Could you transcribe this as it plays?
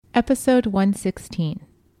Episode 116,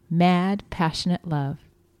 Mad Passionate Love.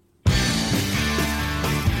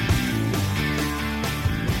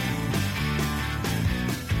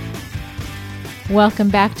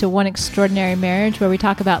 Welcome back to One Extraordinary Marriage, where we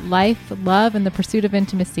talk about life, love, and the pursuit of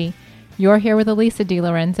intimacy. You're here with Elisa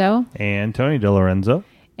DiLorenzo. And Tony DiLorenzo.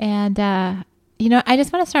 And, I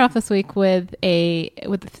just want to start off this week with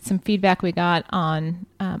some feedback we got on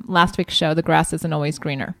last week's show, The Grass Isn't Always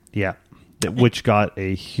Greener. Yeah, which got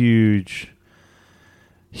a huge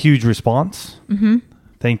response. Mm-hmm.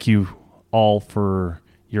 Thank you all for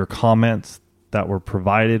your comments that were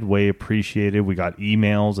provided. Way appreciated. We got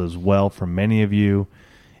emails as well from many of you.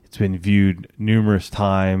 It's been viewed numerous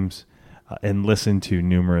times and listened to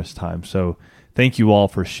numerous times. So thank you all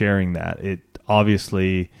for sharing that. It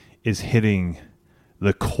obviously is hitting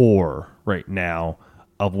the core right now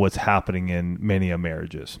of what's happening in many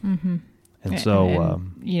marriages. Mm-hmm. And so,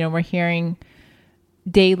 we're hearing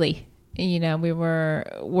daily,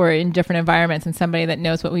 we're in different environments, and somebody that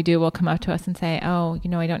knows what we do will come up to us and say, oh,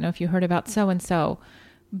 I don't know if you heard about so-and-so,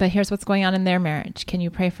 but here's what's going on in their marriage. Can you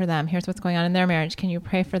pray for them? Here's what's going on in their marriage. Can you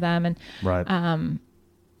pray for them? And right.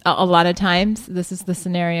 A lot of times this is the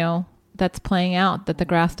scenario that's playing out, that the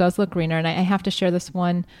grass does look greener. And I have to share this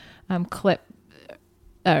one clip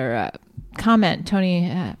or comment. Tony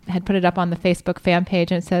had put it up on the Facebook fan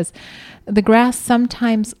page, and it says, the grass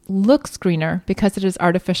sometimes looks greener because it is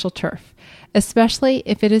artificial turf, especially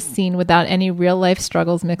if it is seen without any real life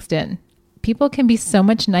struggles mixed in. People can be so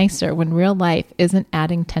much nicer when real life isn't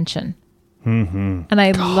adding tension. Mm-hmm. And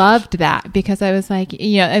I loved that, because I was like,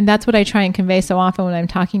 and that's what I try and convey so often when I'm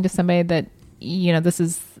talking to somebody that, this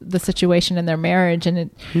is the situation in their marriage. And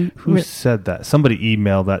who said that? Somebody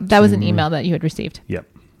emailed that. That was an email that you had received. Yep.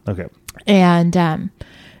 Okay. And,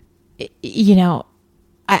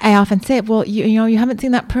 I often say, well, you haven't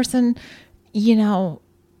seen that person,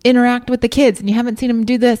 interact with the kids, and you haven't seen them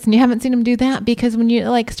do this, and you haven't seen them do that, because when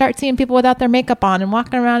you start seeing people without their makeup on and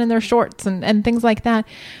walking around in their shorts and things like that,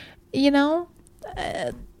 you've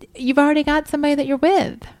already got somebody that you're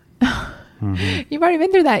with. Mm-hmm. You've already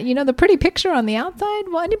been through that. The pretty picture on the outside,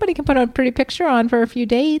 well, anybody can put a pretty picture on for a few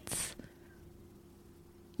dates.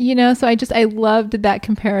 So I loved that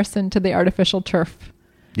comparison to the artificial turf.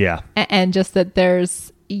 Yeah. And just that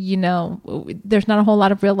there's not a whole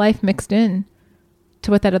lot of real life mixed in to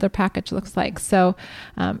what that other package looks like. So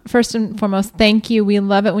first and foremost, thank you. We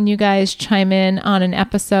love it when you guys chime in on an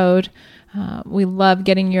episode. We love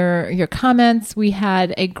getting your comments. We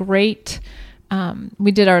had a great,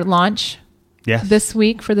 we did our launch this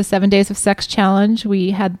week for the 7 Days of Sex Challenge. We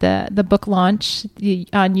had the book launch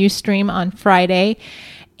on Ustream on Friday,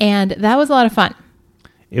 and that was a lot of fun.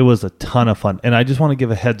 It was a ton of fun. And I just want to give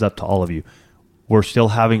a heads up to all of you. We're still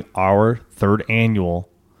having our third annual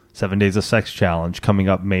 7 Days of Sex Challenge coming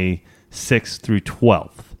up May 6th through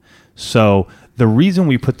 12th. So the reason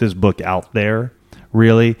we put this book out there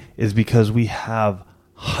really is because we have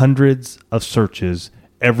hundreds of searches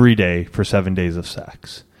every day for 7 Days of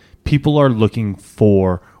Sex. People are looking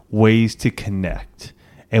for ways to connect.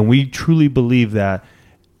 And we truly believe that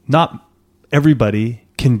not everybody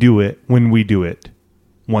can do it when we do it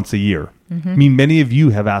once a year. Mm-hmm. I mean, many of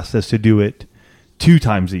you have asked us to do it 2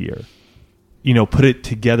 times a year. Put it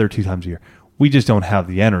together 2 times a year. We just don't have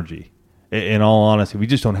the energy. In all honesty, we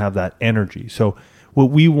just don't have that energy. So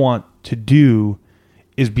what we want to do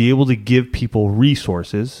is be able to give people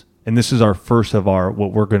resources. And this is our first of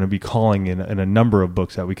what we're going to be calling in a number of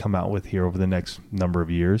books that we come out with here over the next number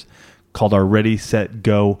of years, called our Ready, Set,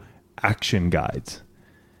 Go action guides.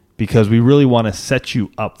 Because we really want to set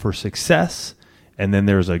you up for success. And then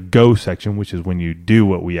there's a go section, which is when you do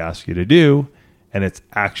what we ask you to do, and it's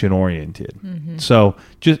action oriented. Mm-hmm. So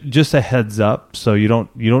just a heads up. So you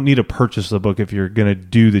don't need to purchase the book if you're going to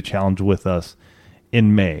do the challenge with us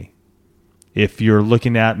in May. If you're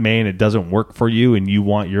looking at May and it doesn't work for you and you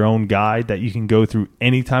want your own guide that you can go through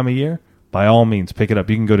any time of year, by all means, pick it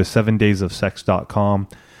up. You can go to 7daysofsex.com.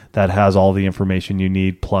 That has all the information you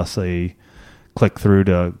need, plus a click through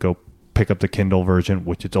to go pick up the Kindle version,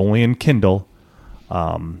 which it's only in Kindle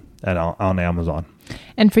and on Amazon.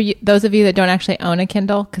 And for you, those of you that don't actually own a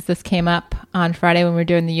Kindle, because this came up on Friday when we were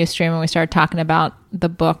doing the Ustream and we started talking about the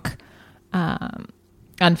book on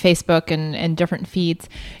Facebook and different feeds,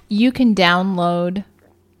 you can download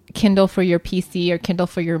Kindle for your PC or Kindle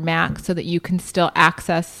for your Mac so that you can still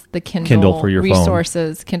access the Kindle for your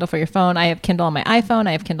resources. Phone. Kindle for your phone. I have Kindle on my iPhone.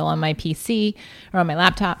 I have Kindle on my PC or on my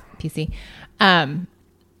laptop, PC. And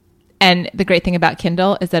the great thing about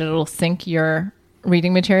Kindle is that it'll sync your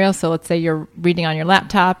reading material. So let's say you're reading on your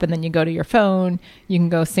laptop and then you go to your phone, you can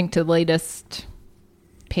go sync to the latest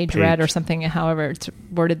page read or something, however it's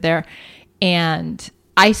worded there. And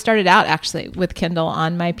I started out actually with Kindle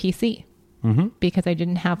on my PC because I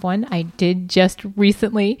didn't have one. I did just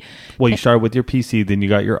recently. Well, you started with your PC, then you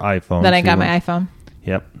got your iPhone. Then I got my iPhone.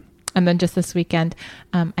 Yep. And then just this weekend,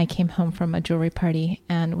 I came home from a jewelry party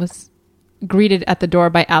and was greeted at the door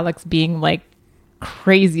by Alex being like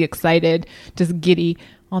crazy excited, just giddy,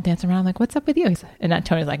 all dancing around. I'm like, what's up with you? And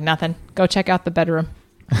Tony's like, nothing. Go check out the bedroom.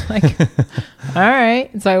 Like, all right.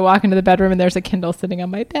 So I walk into the bedroom and there's a Kindle sitting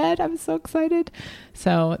on my bed. I'm so excited.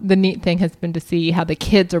 So the neat thing has been to see how the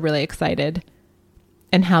kids are really excited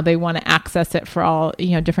and how they want to access it for all,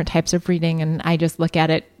 different types of reading. And I just look at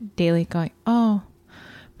it daily going, oh,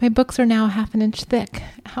 my books are now 1/2 inch thick.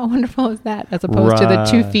 How wonderful is that? As opposed to the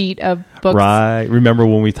 2 feet of books. Right. Remember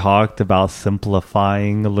when we talked about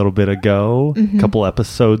simplifying a little bit ago, a couple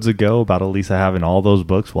episodes ago, about Elisa having all those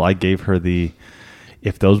books? Well, I gave her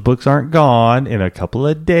if those books aren't gone in a couple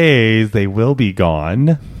of days, they will be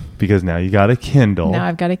gone because now you got a Kindle. Now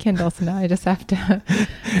I've got a Kindle, so now I just have to.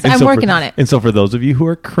 I'm working on it. And so for those of you who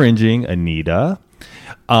are cringing, Anita.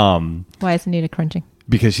 Why is Anita cringing?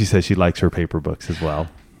 Because she says she likes her paper books as well.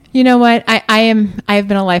 You know what? I've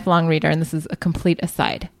been a lifelong reader, and this is a complete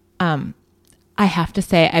aside. I have to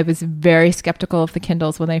say I was very skeptical of the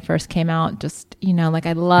Kindles when they first came out. Just,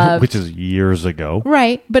 I loved... Which is years ago.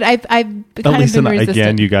 Right. But I've kind of been resistant.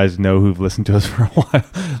 Again, you guys know who've listened to us for a while.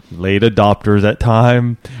 Late adopters at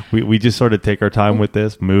time. We just sort of take our time with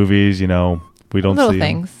this. Movies, we don't little see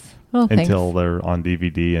things. them until they're on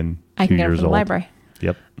DVD and 2 years old. I can get them from the library.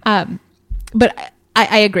 Yep. But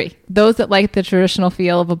I agree. Those that like the traditional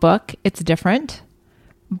feel of a book, it's different.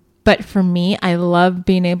 But for me, I love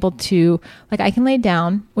being able to, I can lay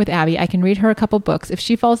down with Abby. I can read her a couple books. If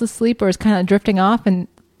she falls asleep or is kind of drifting off and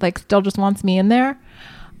still just wants me in there,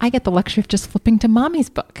 I get the luxury of just flipping to mommy's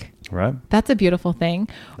book. Right. That's a beautiful thing.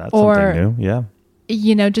 That's something new. Yeah.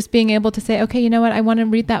 Just being able to say, okay, you know what? I want to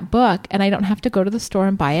read that book and I don't have to go to the store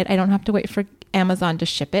and buy it. I don't have to wait for Amazon to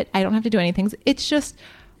ship it. I don't have to do anything. It's just,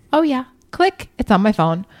 oh yeah, click. It's on my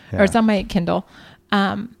phone or it's on my Kindle.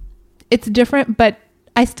 It's different, but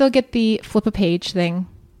I still get the flip a page thing.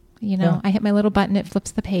 I hit my little button. It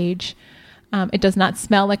flips the page. It does not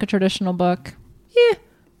smell like a traditional book. Yeah,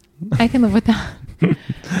 I can live with that.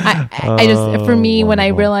 I just, for me, when I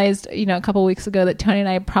realized, a couple of weeks ago that Tony and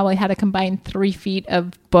I probably had a combined 3 feet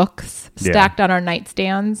of books stacked on our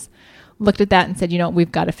nightstands, looked at that and said,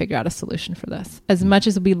 we've got to figure out a solution for this. As much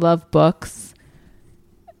as we love books,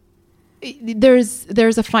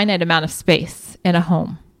 there's a finite amount of space in a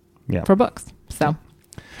home for books. So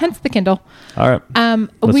hence the Kindle. All right.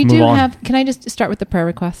 We do have, can I just start with the prayer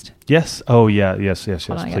request? Yes. Oh yeah. Yes,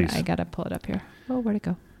 please. I got to pull it up here. Oh, where'd it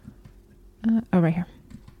go? Right here.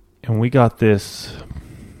 And we got this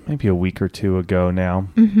maybe a week or two ago now.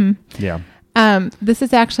 Mm-hmm. Yeah. This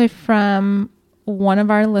is actually from one of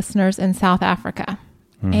our listeners in South Africa.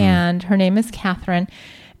 Mm-hmm. And her name is Catherine.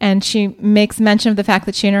 And she makes mention of the fact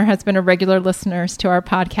that she and her husband are regular listeners to our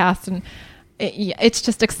podcast. And it's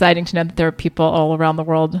just exciting to know that there are people all around the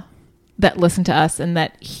world that listen to us and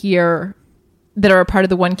that are a part of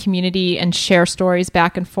the one community and share stories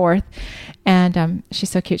back and forth. And she's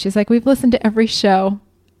so cute. She's like, we've listened to every show.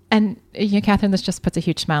 And Catherine, this just puts a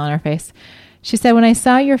huge smile on her face. She said, when I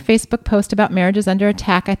saw your Facebook post about marriages under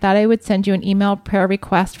attack, I thought I would send you an email prayer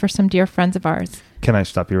request for some dear friends of ours. Can I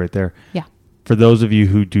stop you right there? Yeah. For those of you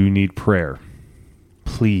who do need prayer,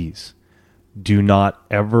 please do not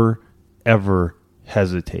ever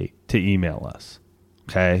hesitate to email us.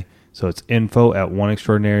 Okay? So it's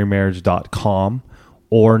info@oneextraordinarymarriage.com,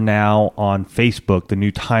 or now on Facebook, the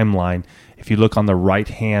new timeline. If you look on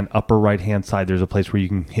the upper right-hand side, there's a place where you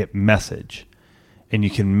can hit message, and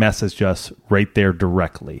you can message us right there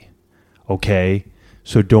directly. Okay?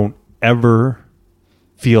 So don't ever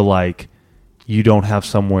feel like you don't have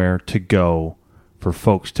somewhere to go for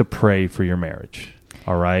folks to pray for your marriage.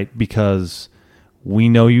 All right? Because we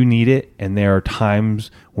know you need it, and there are times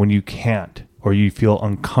when you can't or you feel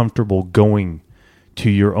uncomfortable going to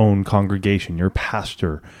your own congregation, your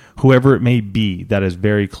pastor, whoever it may be that is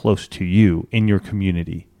very close to you in your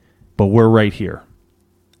community. But we're right here.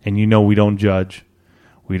 And we don't judge.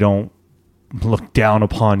 We don't look down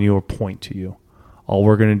upon you or point to you. All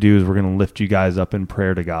we're going to do is we're going to lift you guys up in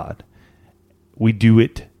prayer to God. We do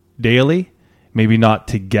it daily, maybe not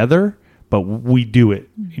together, but we do it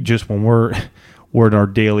just when we're in our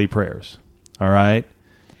daily prayers. All right?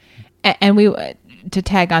 And to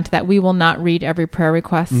tag onto that, we will not read every prayer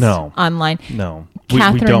request online. No.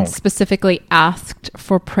 Catherine we don't. specifically asked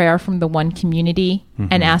for prayer from the one community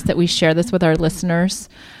and asked that we share this with our listeners.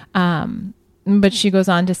 But she goes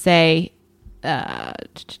on to say,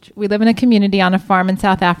 we live in a community on a farm in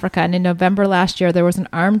South Africa, and in November last year, there was an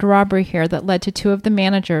armed robbery here that led to 2 of the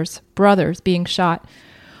managers' brothers being shot.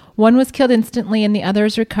 One was killed instantly, and the other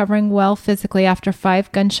is recovering well physically after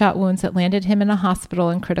 5 gunshot wounds that landed him in a hospital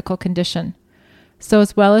in critical condition. So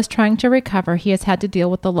as well as trying to recover, he has had to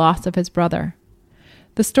deal with the loss of his brother.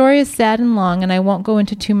 The story is sad and long, and I won't go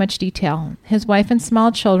into too much detail. His wife and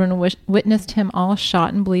small children witnessed him all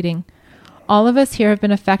shot and bleeding. All of us here have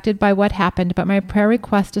been affected by what happened, but my prayer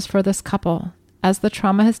request is for this couple, as the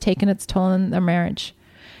trauma has taken its toll in their marriage.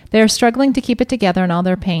 They are struggling to keep it together in all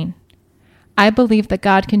their pain. I believe that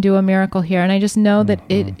God can do a miracle here, and I just know that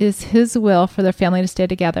it is His will for their family to stay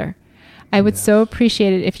together. I would so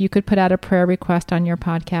appreciate it if you could put out a prayer request on your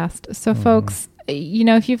podcast. So folks,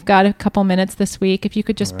 if you've got a couple minutes this week, if you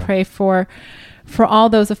could just pray for all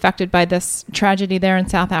those affected by this tragedy there in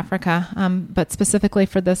South Africa, but specifically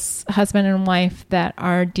for this husband and wife that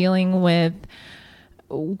are dealing with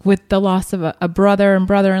the loss of a brother and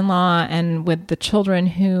brother-in-law, and with the children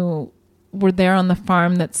who were there on the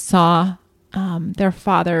farm that saw their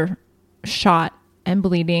father shot and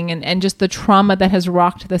bleeding, and just the trauma that has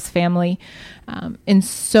rocked this family in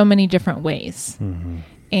so many different ways.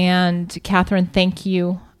 And Catherine, thank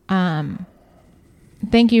you.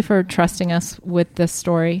 Thank you for trusting us with this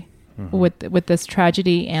story, with this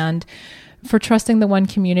tragedy, and for trusting the One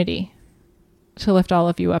Community to lift all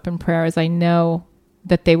of you up in prayer, as I know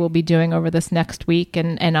that they will be doing over this next week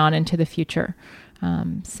and on into the future.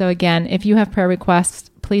 So again, if you have prayer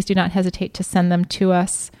requests, please do not hesitate to send them to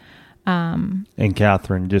us. And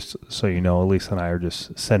Catherine, just so you know, Elisa and I are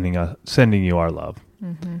just sending you our love.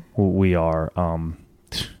 We are.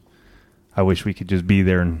 I wish we could just be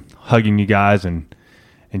there and hugging you guys and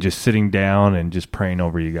just sitting down and just praying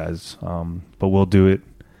over you guys. But we'll do it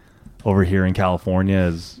over here in California,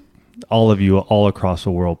 as all of you all across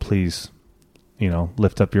the world, please,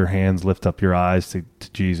 lift up your hands, lift up your eyes to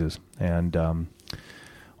Jesus, and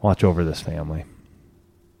watch over this family.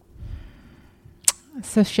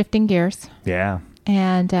 So shifting gears. Yeah.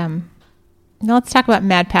 And now let's talk about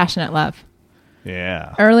Mad Passionate Love.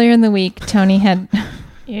 Yeah. Earlier in the week, Tony had...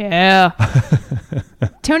 Yeah.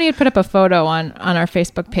 Tony had put up a photo on our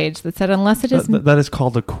Facebook page that said, unless it is... That is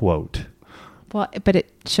called a quote. Well, but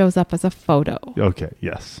it shows up as a photo. Okay,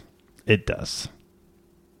 yes. It does.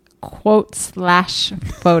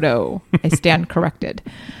 Quote/photo. I stand corrected.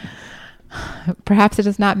 Perhaps it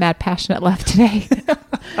is not Mad Passionate Love today.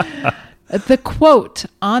 The quote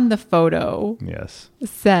on the photo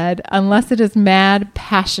said, unless it is mad,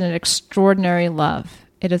 passionate, extraordinary love,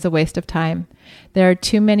 it is a waste of time. There are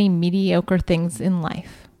too many mediocre things in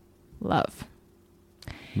life. Love.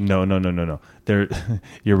 No.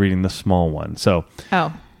 You're reading the small one. So,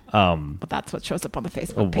 well, that's what shows up on the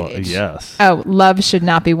Facebook page. Yes. Oh, love should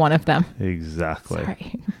not be one of them. Exactly.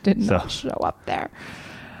 Sorry, did not show up there.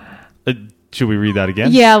 Should we read that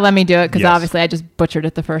again? Yeah, let me do it, because obviously I just butchered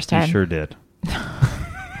it the first time. You sure did.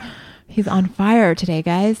 He's on fire today,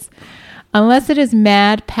 guys. Unless it is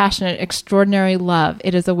mad, passionate, extraordinary love,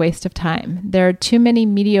 it is a waste of time. There are too many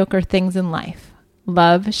mediocre things in life.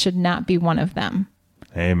 Love should not be one of them.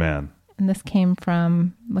 Amen. And this came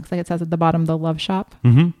from, looks like it says at the bottom, The Love Shop.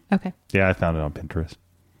 Okay. Yeah, I found it on Pinterest.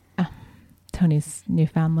 Tony's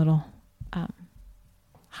newfound little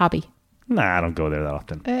hobby. Nah, I don't go there that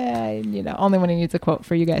often. Only when he needs a quote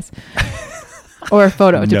for you guys. Or a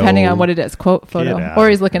photo, depending on what it is. Quote, photo. Or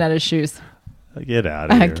he's looking at his shoes. Get out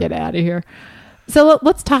of here. Get out of here. So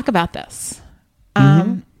let's talk about this.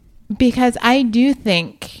 Because I do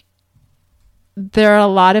think there are a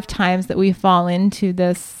lot of times that we fall into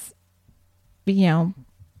this,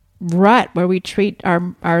 rut where we treat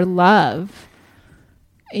our love,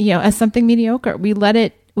 as something mediocre. We let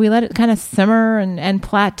it kind of simmer and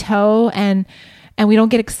plateau, and we don't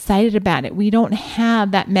get excited about it. We don't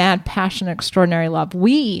have that mad, passionate, extraordinary love.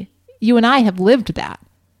 You and I have lived that.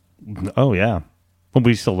 Oh, yeah. Well,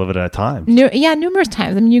 we still live it at times. Numerous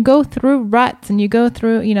times. I mean, you go through ruts and you go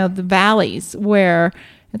through, the valleys where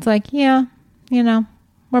it's like, we're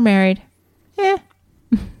married.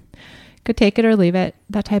 Could take it or leave it,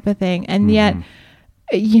 that type of thing. And yet,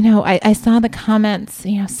 I saw the comments,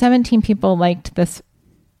 17 people liked this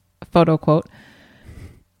photo quote.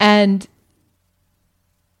 And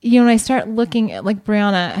when I start looking at, like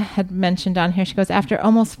Brianna had mentioned on here, she goes, after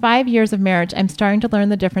almost 5 years of marriage, I'm starting to learn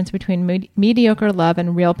the difference between mediocre love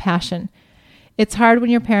and real passion. It's hard when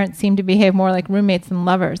your parents seem to behave more like roommates than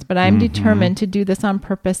lovers, but I'm determined to do this on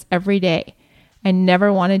purpose every day. I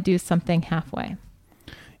never want to do something halfway.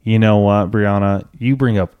 You know what, Brianna? You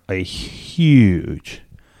bring up a huge,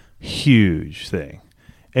 huge thing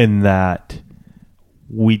in that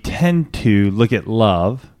we tend to look at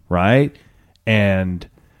love, right? And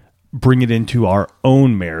bring it into our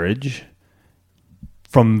own marriage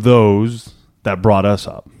from those that brought us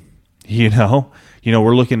up.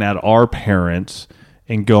 We're looking at our parents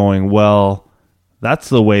and going, well, that's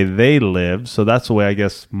the way they lived, so that's the way I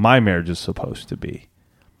guess my marriage is supposed to be.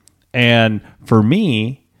 And for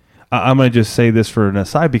me, I'm going to just say this for an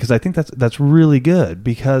aside because I think that's really good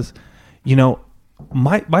because,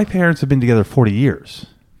 my parents have been together 40 years.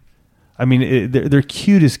 I mean, they're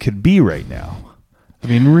cute as could be right now. I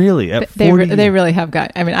mean, really, at 40 they really have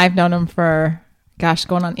got. I mean, I've known them for,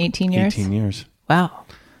 going on 18 years. 18 years. Wow.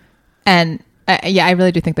 And I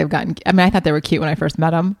really do think they've gotten. I mean, I thought they were cute when I first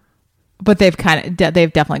met them, but they've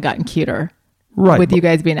definitely gotten cuter, right? With you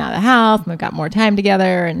guys being out of the house, and they've got more time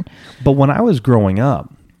together. But when I was growing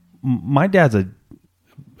up, my dad's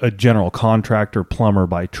a general contractor, plumber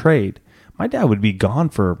by trade. My dad would be gone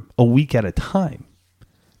for a week at a time.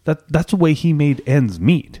 That's the way he made ends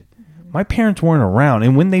meet. My parents weren't around,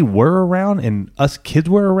 and when they were around, and us kids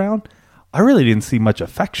were around, I really didn't see much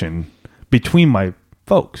affection between my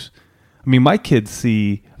folks. I mean, my kids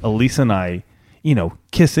see Elisa and I,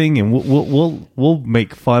 kissing, and we'll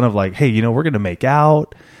make fun of like, hey, we're gonna make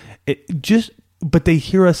out. But they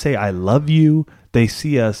hear us say, "I love you." They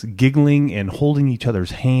see us giggling and holding each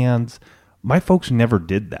other's hands. My folks never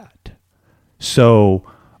did that. So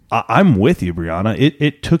I'm with you, Brianna.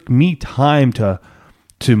 It took me time to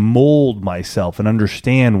mold myself and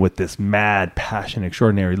understand what this mad, passion,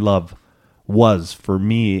 extraordinary love was for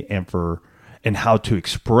me and how to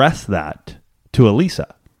express that to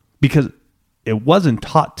Elisa, because it wasn't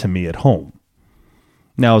taught to me at home.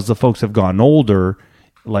 Now, as the folks have gotten older,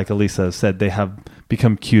 like Elisa said, they have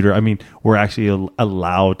become cuter. I mean, we're actually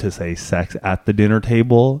allowed to say sex at the dinner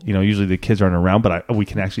table. Usually the kids aren't around, but we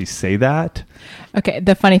can actually say that. Okay.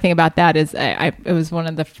 The funny thing about that is it was one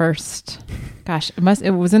of the first,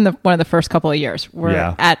 it was in one of the first couple of years. We're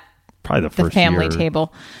at probably the family year.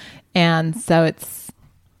 table. And so it's,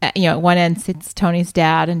 at one end sits Tony's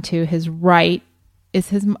dad, and to his right is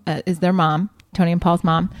their mom, Tony and Paul's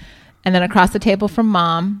mom. And then across the table from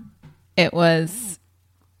mom, it was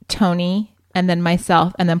Tony and then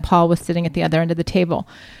myself, and then Paul was sitting at the other end of the table.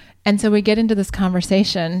 And so we get into this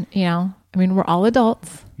conversation, I mean, we're all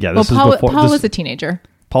adults. Yeah, Paul was a teenager.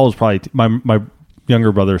 Paul was probably, my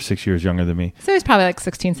younger brother is 6 years younger than me. So he's probably like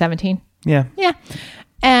 16, 17. Yeah. Yeah.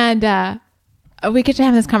 And we get to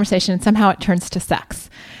have this conversation, and somehow it turns to sex.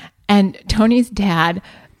 And Tony's dad,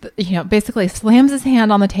 basically slams his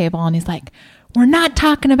hand on the table, and he's like, "We're not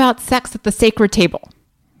talking about sex at the sacred table."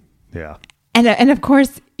 Yeah. And of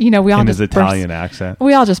course, we all in just his Italian accent.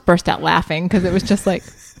 We all just burst out laughing because it was just like,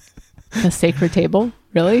 the sacred table,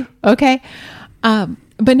 really? Okay.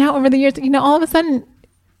 But now over the years, all of a sudden,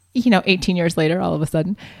 18 years later, all of a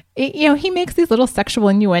sudden, he makes these little sexual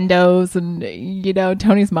innuendos, and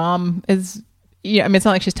Tony's mom is, I mean, it's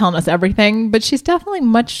not like she's telling us everything, but she's definitely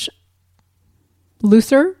much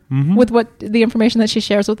looser with the information that she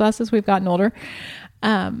shares with us as we've gotten older.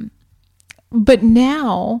 But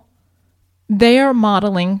now they are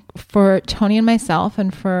modeling for Tony and myself,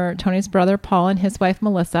 and for Tony's brother Paul and his wife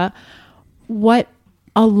Melissa, what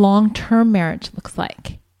a long-term marriage looks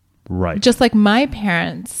like. Right. Just like my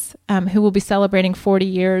parents, who will be celebrating 40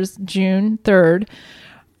 years June 3rd.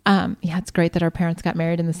 It's great that our parents got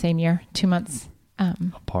married in the same year, 2 months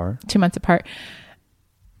apart. 2 months apart.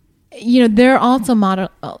 They're also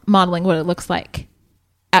modeling what it looks like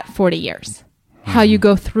at 40 years. How you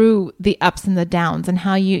go through the ups and the downs, and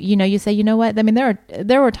how you say, you know what? I mean,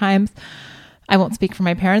 there were times, I won't speak for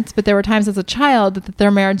my parents, but there were times as a child that their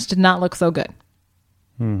marriage did not look so good.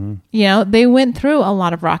 Mm-hmm. They went through a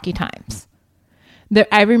lot of rocky times.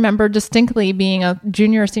 I remember distinctly being a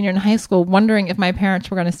junior or senior in high school, wondering if my parents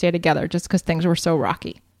were going to stay together just because things were so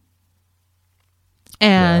rocky.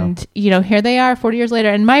 And, here they are 40 years later,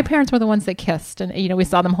 and my parents were the ones that kissed, and, we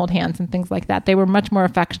saw them hold hands and things like that. They were much more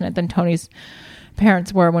affectionate than Tony's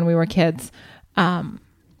parents were when we were kids.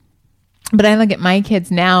 But I look at my kids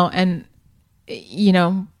now, and,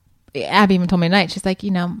 Abby even told me tonight, she's like,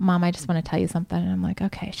 Mom, I just want to tell you something. And I'm like,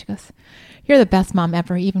 okay. She goes, "You're the best mom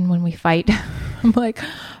ever, even when we fight." I'm like,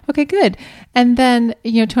 okay, good. And then,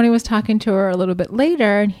 Tony was talking to her a little bit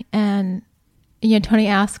later, and Tony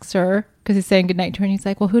asks her, because he's saying goodnight to her, and he's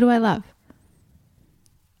like, "Well, who do I love?"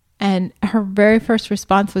 And her very first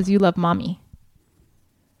response was, "You love Mommy."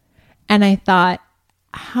 And I thought,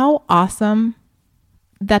 how awesome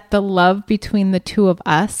that the love between the two of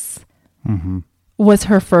us was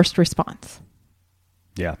her first response.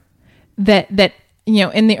 Yeah. That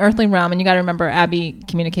in the earthly realm, and you got to remember, Abby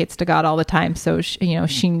communicates to God all the time, so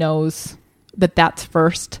she knows that that's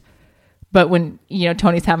first. But when,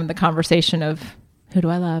 Tony's having the conversation of who do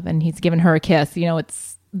I love? And he's giving her a kiss,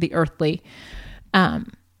 it's the earthly.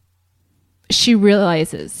 She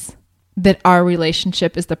realizes that our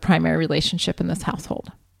relationship is the primary relationship in this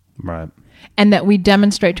household. Right. And that we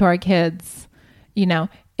demonstrate to our kids,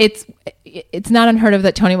 it's not unheard of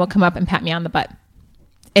that Tony will come up and pat me on the butt.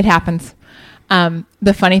 It happens.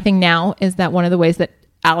 The funny thing now is that one of the ways that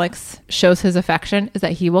Alex shows his affection is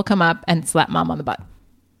that he will come up and slap mom on the butt.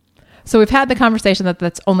 So we've had the conversation that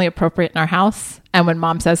that's only appropriate in our house. And when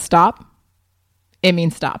mom says stop, it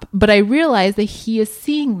means stop. But I realize that he is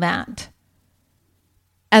seeing that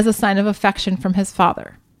as a sign of affection from his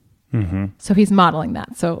father. Mm-hmm. So he's modeling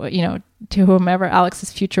that. So, to whomever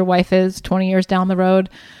Alex's future wife is 20 years down the road,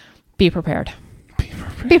 be prepared.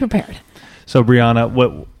 Be prepared. So Brianna,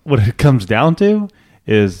 what it comes down to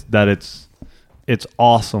is that it's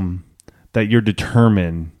awesome that you're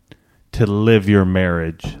determined to live your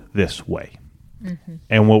marriage this way. Mm-hmm.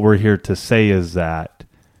 And what we're here to say is that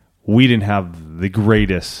we didn't have the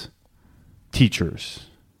greatest teachers,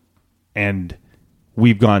 and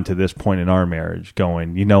we've gone to this point in our marriage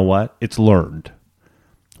going, you know what? It's learned.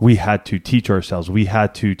 We had to teach ourselves. We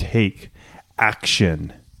had to take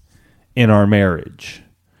action in our marriage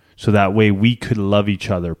so that way we could love each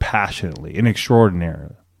other passionately and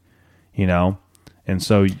extraordinarily, And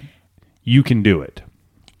so you can do it.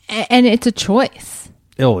 And it's a choice.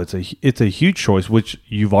 Oh, it's a huge choice, which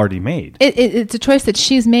you've already made. It's a choice that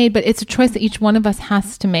she's made, but it's a choice that each one of us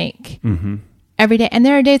has to make every day. And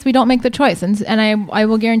there are days we don't make the choice. And I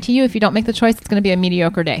will guarantee you, if you don't make the choice, it's going to be a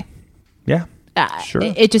mediocre day. Yeah, sure.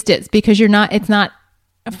 It just is, because it's not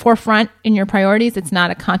a forefront in your priorities. It's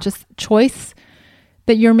not a conscious choice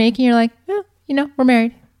that you're making. You're like, we're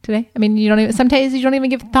married today. I mean, sometimes you don't even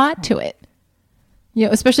give thought to it.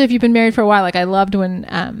 Especially if you've been married for a while. Like I loved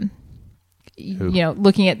when,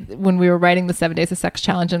 looking at when we were writing the 7 Days of Sex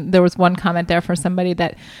Challenge, and there was one comment there for somebody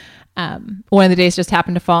that one of the days just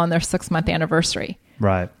happened to fall on their 6-month anniversary.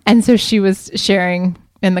 Right. And so she was sharing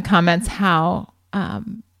in the comments how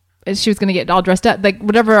she was going to get all dressed up, like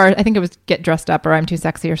whatever, I think it was get dressed up or I'm too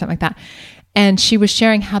sexy or something like that. And she was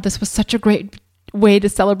sharing how this was such a great way to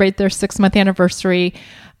celebrate their 6-month anniversary,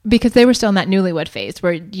 because they were still in that newlywed phase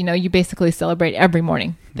where, you basically celebrate every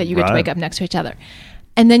morning that you get to wake up next to each other.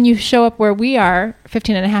 And then you show up where we are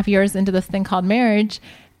 15 and a half years into this thing called marriage.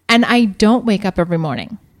 And I don't wake up every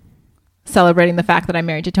morning celebrating the fact that I'm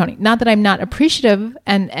married to Tony. Not that I'm not appreciative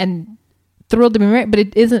and thrilled to be married, but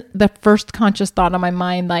it isn't the first conscious thought on my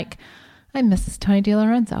mind. Like, I miss this Tony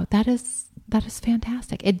DiLorenzo. That is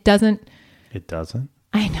fantastic. It doesn't.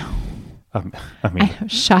 I know. I know,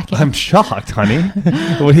 shocking. I'm shocked, honey.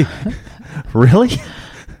 Really?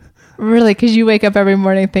 Really? Because you wake up every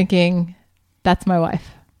morning thinking, that's my wife.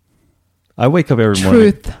 I wake up every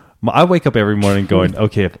morning. I wake up every morning going,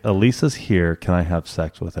 okay, if Elisa's here, can I have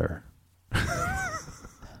sex with her?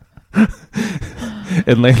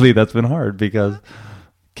 And lately that's been hard because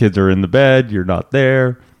kids are in the bed, you're not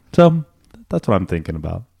there. So that's what I'm thinking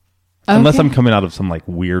about. Okay. Unless I'm coming out of some like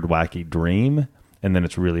weird, wacky dream. And then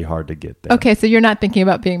it's really hard to get there. Okay, so you're not thinking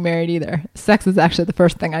about being married either. Sex is actually the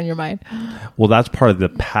first thing on your mind. Well, that's part of the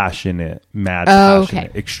passionate,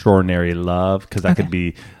 passionate, extraordinary love. Because that could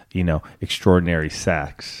be, extraordinary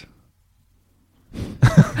sex.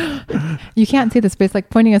 You can't see this, but it's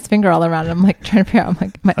like pointing his finger all around. I'm like trying to figure out,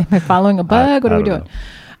 am I following a bug? What are we doing?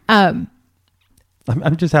 I'm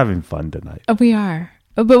just having fun tonight. We are.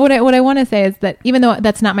 But what I want to say is that even though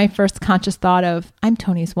that's not my first conscious thought of, I'm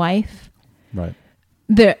Tony's wife. Right.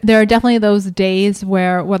 There are definitely those days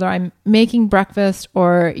where whether I'm making breakfast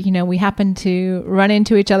or, we happen to run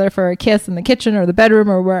into each other for a kiss in the kitchen or the bedroom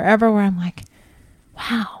or wherever, where I'm like,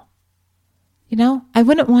 wow, I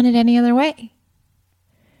wouldn't want it any other way.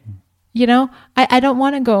 I don't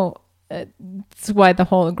want to go, that's why the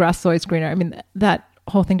whole grass is always greener. I mean, that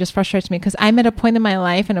whole thing just frustrates me because I'm at a point in my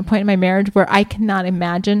life and a point in my marriage where I cannot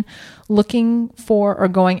imagine looking for or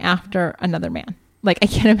going after another man. Like, I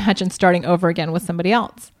can't imagine starting over again with somebody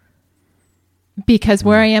else. Because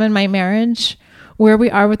where I am in my marriage, where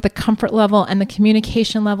we are with the comfort level and the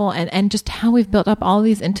communication level and just how we've built up all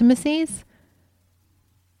these intimacies,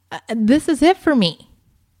 this is it for me.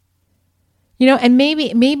 And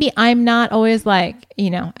maybe I'm not always like,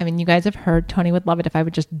 you guys have heard Tony would love it if I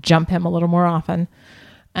would just jump him a little more often.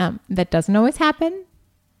 That doesn't always happen.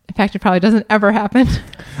 In fact, it probably doesn't ever happen.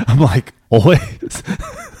 I'm like, always?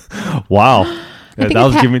 Wow.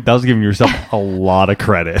 That was giving yourself a lot of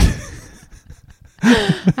credit.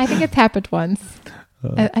 I think it's happened once.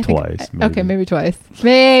 Twice. Maybe. Okay, maybe twice.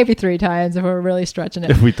 Maybe 3 times if we're really stretching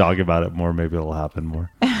it. If we talk about it more, maybe it'll happen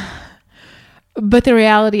more. But the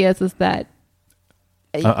reality is that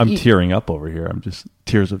I'm tearing up over here. I'm just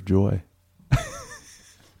tears of joy.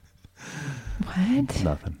 What?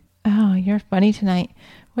 Nothing. Oh, you're funny tonight.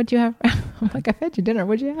 What'd you have? I'm like, I fed you dinner.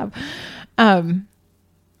 What'd you have?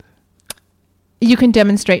 You can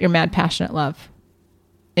demonstrate your mad, passionate love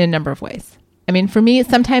in a number of ways. I mean, for me,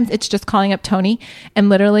 sometimes it's just calling up Tony and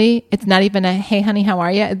literally it's not even a, hey, honey, how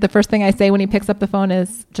are you? The first thing I say when he picks up the phone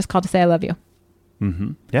is just call to say I love you.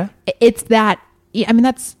 Mm-hmm. Yeah. It's that. I mean,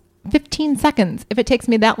 that's 15 seconds if it takes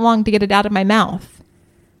me that long to get it out of my mouth.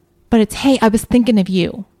 But it's, hey, I was thinking of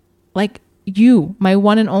you. Like you, my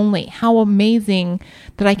one and only. How amazing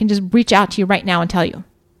that I can just reach out to you right now and tell you.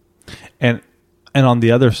 And on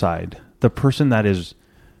the other side, the person that is,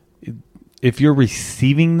 if you're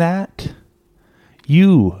receiving that,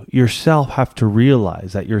 you yourself have to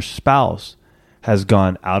realize that your spouse has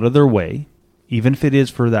gone out of their way, even if it is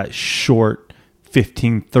for that short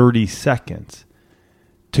 15, 30 seconds,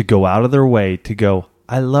 to go out of their way to go,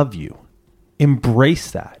 I love you.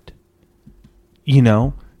 Embrace that. You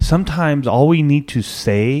know, sometimes all we need to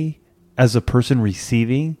say as a person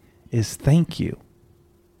receiving is thank you.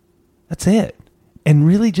 That's it. And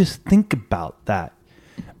really just think about that.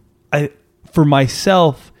 For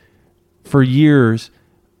myself, for years,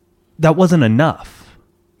 that wasn't enough.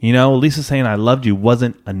 You know, Lisa saying I loved you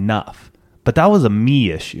wasn't enough. But that was a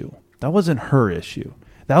me issue. That wasn't her issue.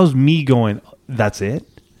 That was me going, that's it?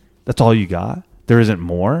 That's all you got? There isn't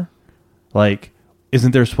more? Like,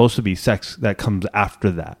 isn't there supposed to be sex that comes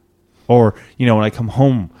after that? Or, you know, when I come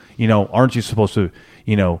home, you know, aren't you supposed to,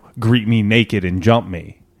 you know, greet me naked and jump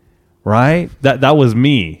me? Right? That was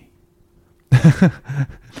me.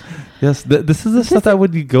 Yes, this is the stuff that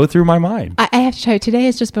would go through my mind. I have to tell you, today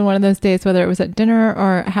has just been one of those days, whether it was at dinner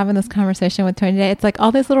or having this conversation with Tony today, it's like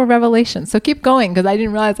all these little revelations. So keep going, because I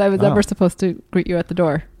didn't realize I was ever supposed to greet you at the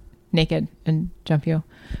door naked and jump you.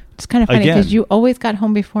 It's kind of funny because you always got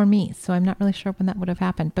home before me, so I'm not really sure when that would have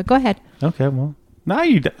happened. But go ahead. Okay, well, now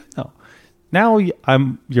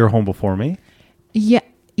you're home before me. Yeah,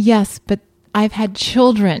 yes, but I've had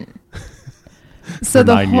children. So for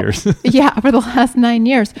 9 years. Yeah, for the last 9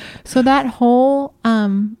 years. So that whole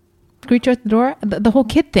greet you at the door, the whole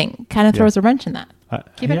kid thing kind of throws a wrench in that.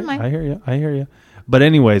 Keep it in mind. I hear you. But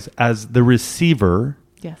anyways, as the receiver,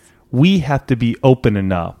 yes, we have to be open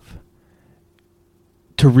enough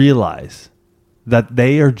to realize that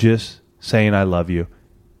they are just saying, I love you.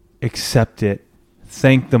 Accept it.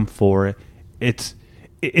 Thank them for it.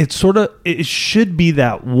 It's sort of, it should be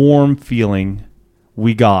that warm feeling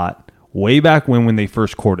we got way back when they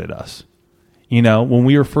first courted us. You know, when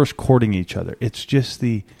we were first courting each other, it's just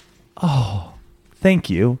the, oh, thank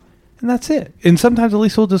you. And that's it. And sometimes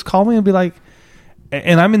Elisa will just call me and be like,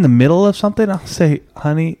 and I'm in the middle of something, I'll say,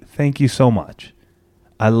 honey, thank you so much.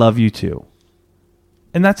 I love you too.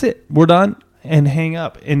 And that's it. We're done, and hang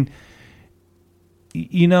up. And,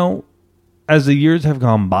 you know, as the years have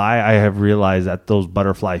gone by, I have realized that those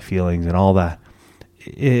butterfly feelings and all that,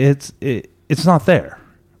 it's not there.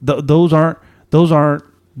 Those aren't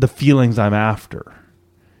the feelings I'm after.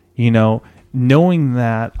 You know, knowing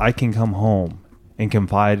that I can come home and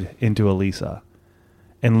confide into Elisa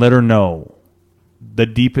and let her know the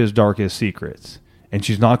deepest, darkest secrets, and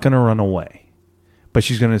she's not going to run away, but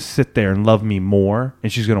she's going to sit there and love me more,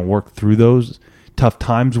 and she's going to work through those tough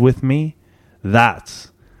times with me.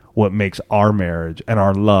 That's what makes our marriage and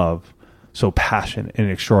our love so passionate and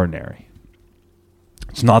extraordinary.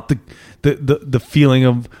 It's not the feeling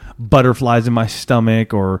of butterflies in my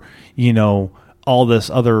stomach, or, you know, all these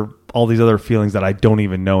other feelings that I don't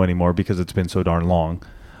even know anymore because it's been so darn long.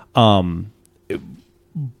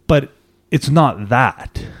 But it's not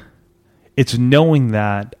that. It's knowing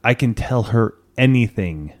that I can tell her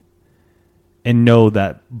anything and know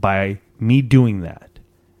that by me doing that,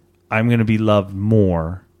 I'm going to be loved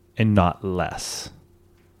more and not less.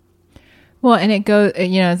 Well, and it goes,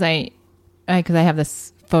 you know, because I have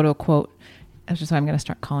this photo quote. That's just why I'm going to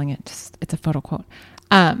start calling it. It's a photo quote.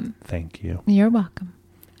 Thank you. You're welcome.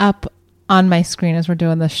 Up on my screen as we're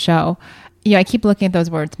doing this show, you know, I keep looking at those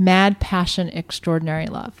words: mad, passion, extraordinary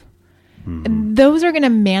love. Mm-hmm. Those are going to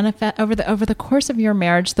manifest over the course of your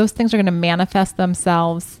marriage. Those things are going to manifest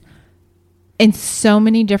themselves in so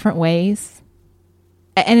many different ways,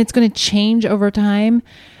 and it's going to change over time.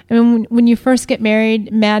 I mean, when you first get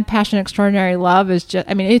married, mad, passion, extraordinary love is just,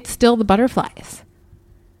 I mean, it's still the butterflies.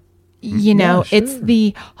 You know, yeah, sure. It's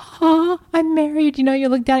the, I'm married. You know, you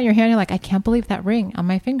look down at your hand, you're like, I can't believe that ring on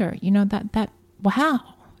my finger. You know, that, wow.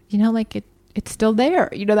 You know, like it's still there.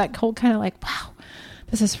 You know, that whole kind of like, wow,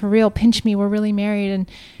 this is for real. Pinch me. We're really married.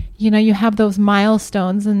 And, you have those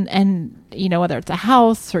milestones and whether it's a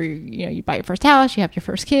house or, you buy your first house, you have your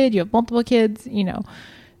first kid, you have multiple kids,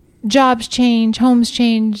 jobs change, homes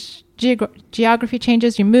change, geography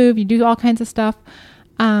changes, you move, you do all kinds of stuff.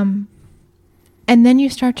 And then you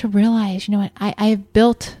start to realize, what, I've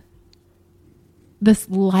built this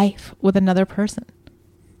life with another person.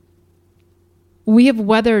 We have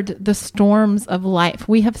weathered the storms of life.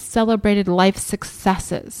 We have celebrated life's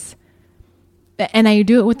successes. And I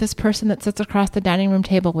do it with this person that sits across the dining room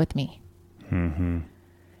table with me. Mm-hmm.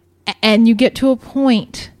 And you get to a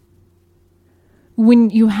point when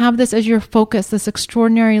you have this as your focus, this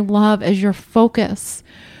extraordinary love as your focus,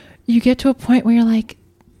 you get to a point where you're like,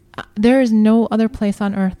 there is no other place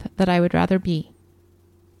on earth that I would rather be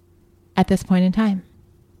at this point in time.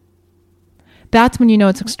 That's when you know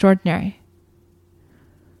it's extraordinary.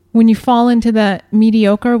 When you fall into the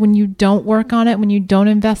mediocre, when you don't work on it, when you don't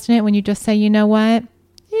invest in it, when you just say, you know what?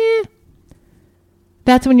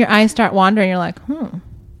 That's when your eyes start wandering. You're like,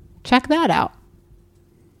 check that out.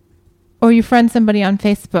 Or you friend somebody on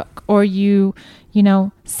Facebook, or you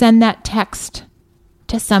send that text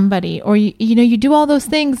to somebody, or you do all those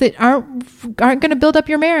things that aren't going to build up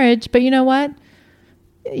your marriage. But you know what?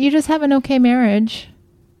 You just have an okay marriage.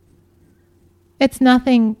 It's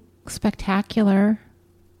nothing spectacular.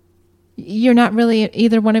 You're not really,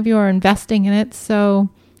 either one of you are investing in it. So,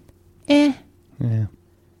 Yeah.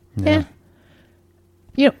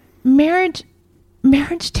 Marriage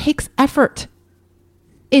takes effort.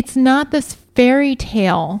 It's not this fairy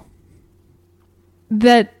tale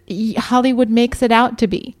that Hollywood makes it out to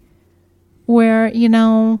be, where,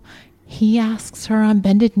 he asks her on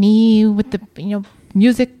bended knee with the,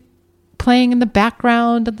 music playing in the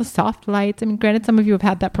background and the soft lights. I mean, granted, some of you have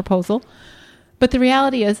had that proposal, but the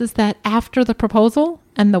reality is that after the proposal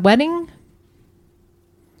and the wedding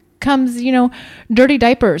comes, dirty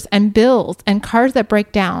diapers and bills and cars that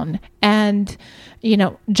break down and,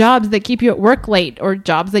 jobs that keep you at work late, or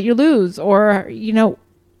jobs that you lose, or,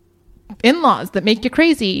 in-laws that make you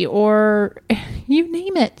crazy, or you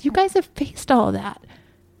name it. You guys have faced all of that.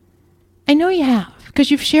 I know you have,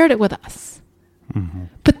 because you've shared it with us. Mm-hmm.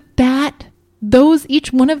 But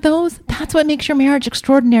each one of those, that's what makes your marriage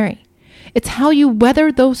extraordinary. It's how you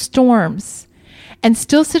weather those storms and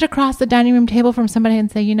still sit across the dining room table from somebody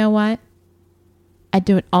and say, you know what? I'd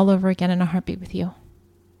do it all over again in a heartbeat with you.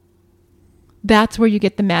 That's where you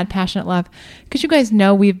get the mad, passionate love. Because you guys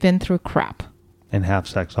know we've been through crap. And have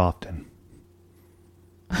sex often.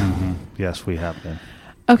 Mm-hmm. Yes, we have been.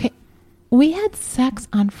 Okay. We had sex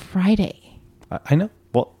on Friday. I know.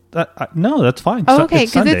 Well, no, that's fine. Oh, okay.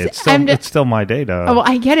 It's Sunday. It's still my day to... Oh, well,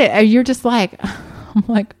 I get it. You're just like... I'm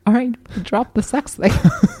like, all right, drop the sex thing.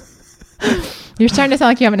 You're starting to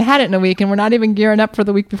sound like you haven't had it in a week, and we're not even gearing up for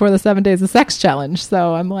the week before the 7 days of sex challenge.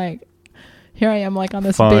 So I'm like, here I am, like on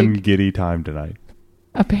this fun, giddy time tonight.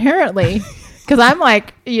 Apparently, because I'm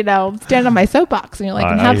like, standing on my soapbox, and you're like,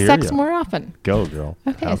 and have sex more often. Go, girl.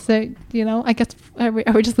 Okay, so I guess are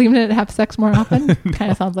we just leaving it at have sex more often?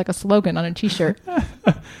 Kind of sounds like a slogan on a T-shirt.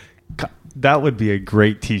 That would be a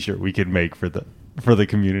great T-shirt we could make for the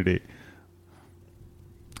community.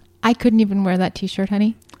 I couldn't even wear that T-shirt,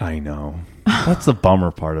 honey. I know. That's the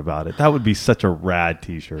bummer part about it. That would be such a rad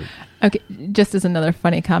T-shirt. Okay, just as another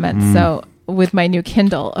funny comment. So with my new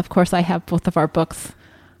Kindle, of course, I have both of our books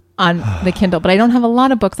on the Kindle, but I don't have a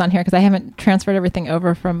lot of books on here because I haven't transferred everything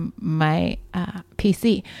over from my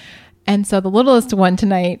PC. And so the littlest one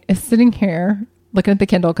tonight is sitting here looking at the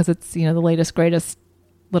Kindle because it's, the latest, greatest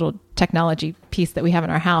little technology piece that we have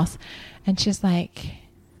in our house. And she's like...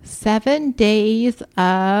 7 days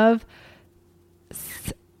of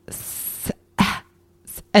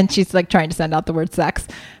and she's like trying to send out the word sex,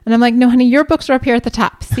 and I'm like, no honey, your books are up here at the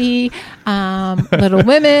top. See, Little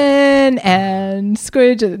Women and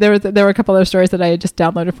Squidge. There were a couple other stories that I had just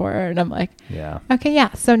downloaded for her, and I'm like, yeah, okay,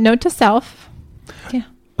 yeah. So note to self. Yeah.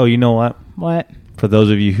 Oh, you know what for those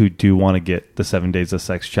of you who do want to get the 7 Days of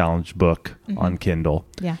Sex Challenge book on Kindle,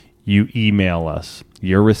 you email us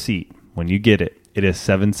your receipt when you get it. It is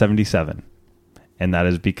 $7.77, and that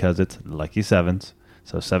is because it's lucky sevens.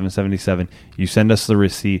 So $7.77. You send us the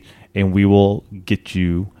receipt, and we will get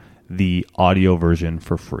you the audio version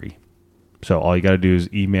for free. So all you got to do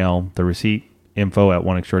is email the receipt,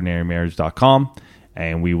 info@oneextraordinarymarriage.com,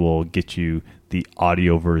 and we will get you the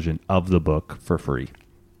audio version of the book for free.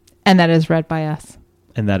 And that is read by us.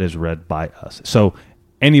 So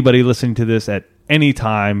anybody listening to this at any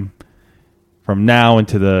time from now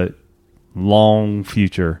into the long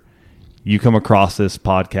future, you come across this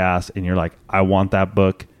podcast and you're like, I want that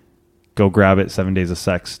book, go grab it,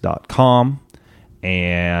 7daysofsex.com,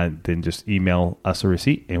 and then just email us a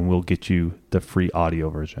receipt and we'll get you the free audio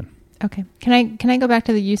version. Okay. Can I go back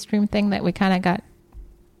to the Ustream thing that we kind of got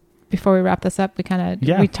before we wrap this up? We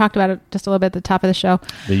talked about it just a little bit at the top of the show.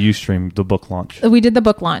 The Ustream, the book launch. We did the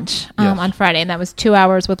book launch Yes. on Friday, and that was 2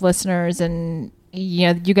 hours with listeners, and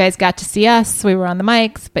you guys got to see us. We were on the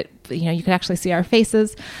mics, but you could actually see our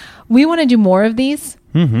faces. We want to do more of these,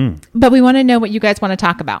 but we want to know what you guys want to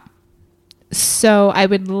talk about. So I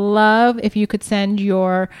would love if you could send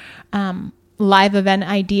your live event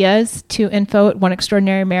ideas to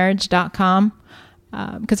info@oneextraordinarymarriage.com.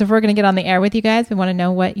 Because if we're going to get on the air with you guys, we want to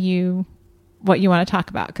know what you want to talk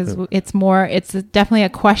about, because it's definitely a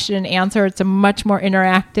question and answer. It's a much more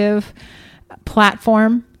interactive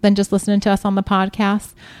platform than just listening to us on the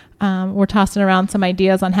podcast. We're tossing around some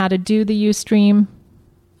ideas on how to do the Ustream.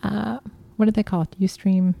 What did they call it?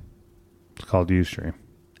 Ustream? It's called Ustream.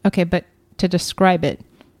 Okay, but to describe it,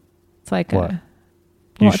 it's like what?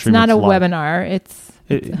 It's not a live. webinar. It's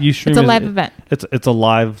Ustream a live event. It's a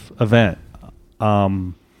live event.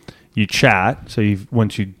 You chat. So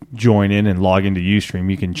once you join in and log into Ustream,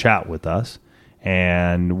 you can chat with us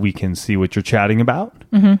and we can see what you're chatting about.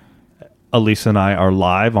 Mm-hmm. Elisa and I are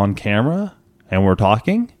live on camera and we're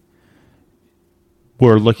talking.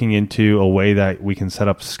 We're looking into a way that we can set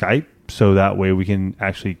up Skype so that way we can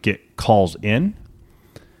actually get calls in.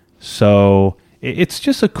 So it's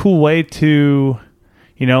just a cool way to,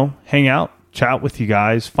 hang out, chat with you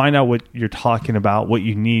guys, find out what you're talking about, what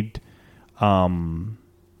you need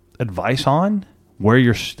advice on, where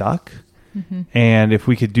you're stuck. Mm-hmm. And if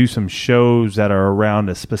we could do some shows that are around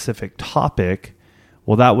a specific topic,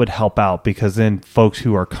 well, that would help out, because then folks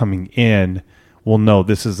who are coming in will know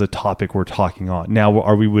this is the topic we're talking on. Now,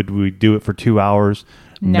 would we do it for 2 hours?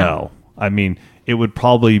 No. I mean, it would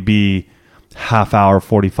probably be half hour,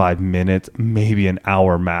 45 minutes, maybe an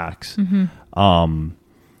hour max. Mm-hmm.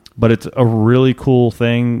 But it's a really cool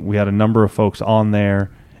thing. We had a number of folks on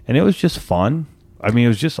there, and it was just fun. I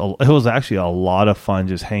mean, it was actually a lot of fun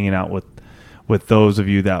just hanging out with those of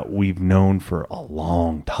you that we've known for a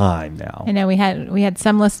long time now. I know we had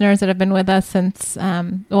some listeners that have been with us since,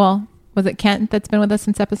 was it Kent that's been with us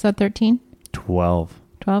since episode 13? 12,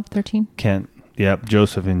 13? Kent. Yep.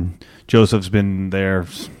 Joseph's been there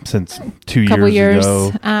since 2 couple years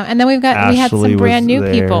ago. And then we Ashley had some brand new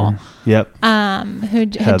there. people. Yep. Who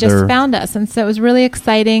had just found us. And so it was really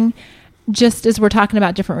exciting, just as we're talking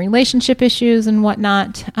about different relationship issues and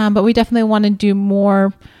whatnot. But we definitely want to do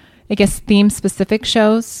more, I guess, theme specific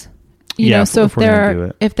shows. So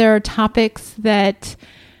if there are topics that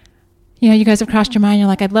you guys have crossed your mind, you're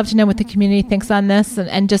like, I'd love to know what the community thinks on this,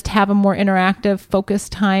 and just have a more interactive,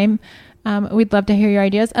 focused time. We'd love to hear your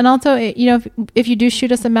ideas. And also, if you do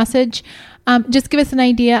shoot us a message, just give us an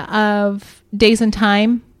idea of days and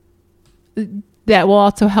time. That will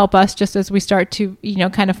also help us just as we start to,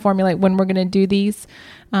 kind of formulate when we're going to do these.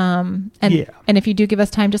 And if you do give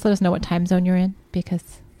us time, just let us know what time zone you're in,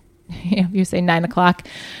 because if you say 9 o'clock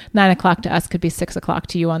to us could be 6 o'clock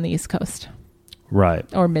to you on the East Coast. Right.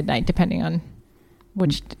 Or midnight, depending on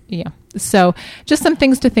which, So just some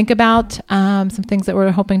things to think about, some things that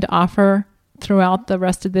we're hoping to offer throughout the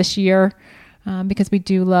rest of this year, because we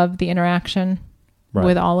do love the interaction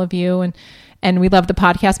with all of you. And we love the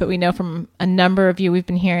podcast, but we know from a number of you, we've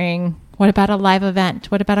been hearing, what about a live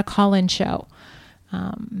event? What about a call-in show?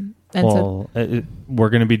 We're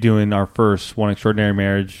going to be doing our first One Extraordinary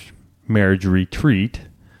Marriage retreat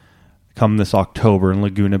come this October in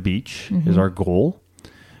Laguna Beach. Is our goal.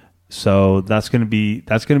 So that's going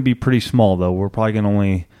to be pretty small, though. We're probably going to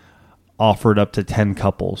only offer it up to 10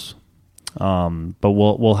 couples. But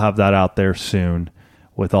we'll have that out there soon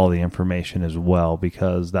with all the information as well,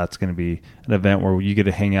 because that's going to be an event where you get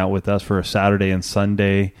to hang out with us for a Saturday and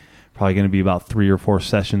Sunday. Probably going to be about 3 or 4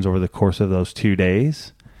 sessions over the course of those 2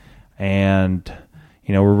 days. And,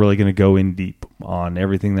 we're really going to go in deep on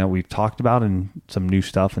everything that we've talked about, and some new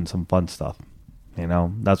stuff and some fun stuff.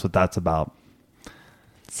 That's what that's about.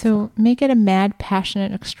 So make it a mad,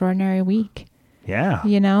 passionate, extraordinary week. Yeah.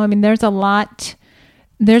 There's a lot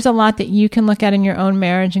that you can look at in your own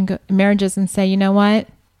marriages and say, you know what?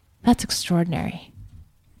 That's extraordinary.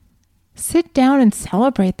 Sit down and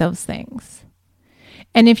celebrate those things.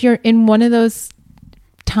 And if you're in one of those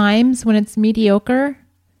times when it's mediocre,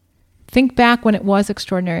 think back when it was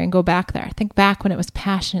extraordinary and go back there. Think back when it was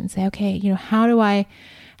passionate and say, okay,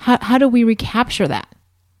 how do we recapture that?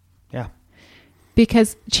 Yeah.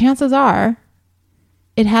 Because chances are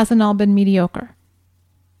it hasn't all been mediocre.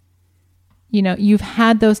 You've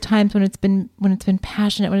had those times when it's been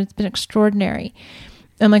passionate, when it's been extraordinary.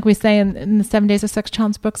 And like we say in the 7 Days of Sex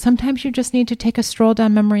Challenge book, sometimes you just need to take a stroll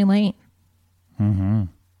down memory lane.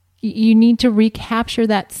 You need to recapture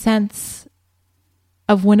that sense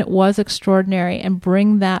of when it was extraordinary and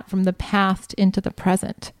bring that from the past into the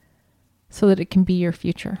present so that it can be your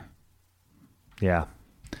future. Yeah.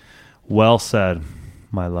 Well said,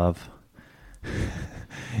 my love.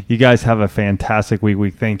 You guys have a fantastic week.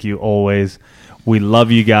 We thank you always. We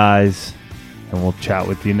love you guys, and we'll chat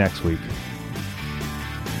with you next week.